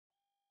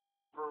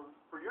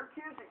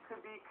kids, it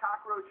could be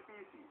cockroach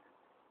feces.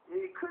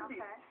 It could be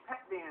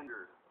pet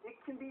dander. It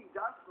can be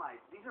dust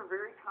mites. These are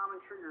very common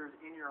triggers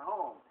in your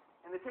home.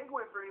 And the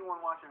takeaway for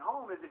anyone watching at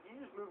home is if you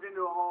just moved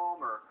into a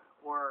home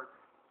or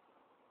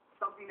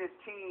something has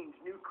changed,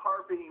 new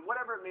carpeting,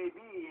 whatever it may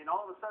be, and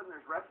all of a sudden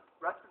there's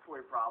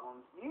respiratory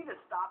problems, you need to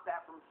stop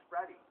that from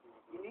spreading.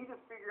 You need to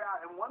figure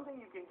out, and one thing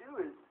you can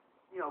do is,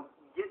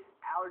 get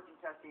allergy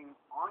testing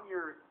on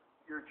your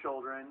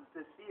children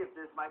to see if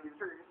this might be the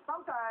trigger.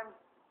 Sometimes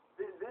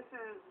this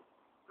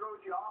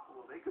throws you off a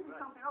little bit. It could be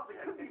something else. It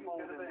could be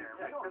mold in there.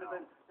 We don't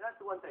know. That's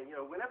the one thing.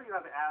 Whenever you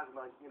have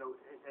asthma,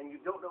 and you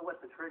don't know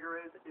what the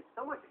trigger is, it's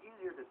so much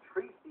easier to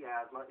treat the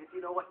asthma if you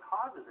know what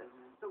causes it.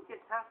 So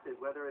get tested,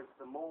 whether it's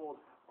the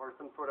mold or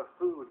some sort of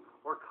food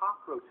or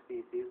cockroach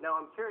feces. Now,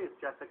 I'm curious,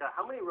 Jessica,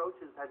 how many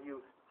roaches have you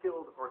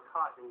killed or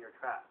caught in your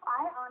trap?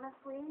 I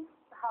honestly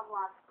have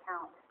lost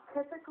count.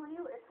 Typically,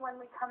 it's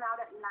when we come out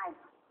at night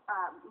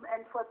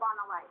and flip on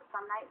a light.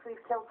 Some nights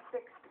we've killed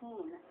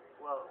 16.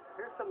 Well,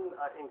 here's some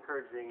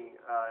encouraging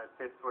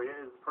tips for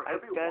you. For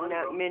I've every done one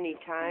that roach, many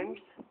times.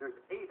 There's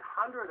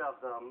 800 of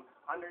them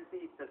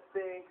underneath the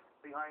sink,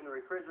 behind the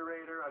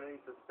refrigerator,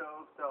 underneath the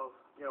stove. So,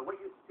 what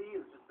you see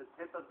is just the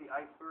tip of the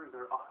iceberg.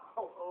 They're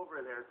all over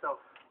there. So,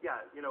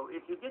 yeah,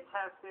 if you get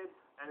tested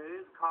and it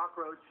is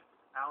cockroach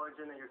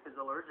allergen that your kid's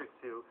allergic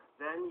to,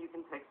 then you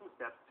can take some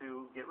steps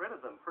to get rid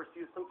of them. First,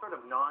 use some sort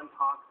of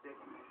non-toxic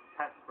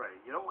pest spray.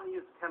 You don't want to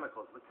use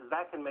chemicals because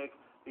that can make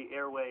the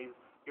airways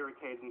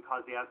irritated and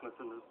cause the asthma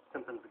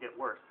symptoms to get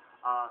worse.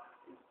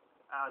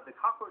 The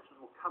cockroaches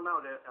will come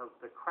out of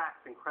the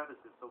cracks and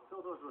crevices, so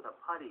fill those with a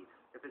putty.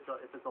 If it's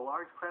a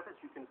large crevice,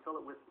 you can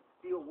fill it with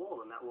steel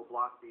wool, and that will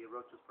block the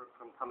roaches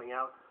from coming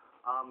out.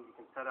 You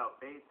can set out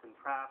baits and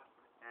traps,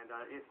 and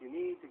if you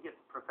need to get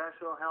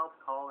professional help,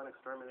 call an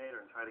exterminator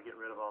and try to get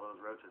rid of all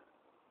those roaches.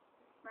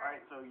 All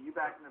right, so you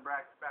back in the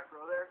back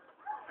row there?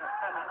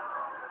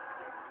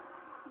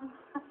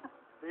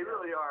 They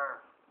really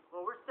are.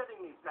 Well, we're sending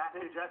these back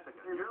to Jessica.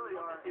 They really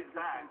are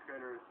back.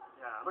 critters.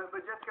 Yeah. But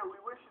Jessica, we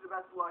wish you the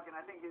best of luck, and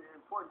I think an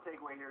important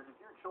takeaway here is if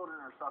your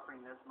children are suffering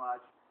this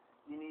much,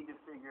 you need to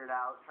figure it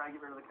out. Try to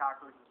get rid of the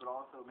cockroaches, but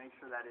also make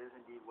sure that is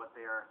indeed what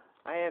they are.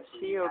 I have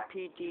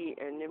COPD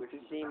and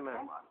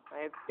emphysema.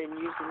 I have been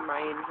using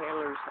my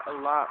inhalers a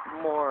lot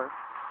more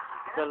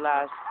the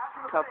last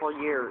couple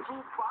years.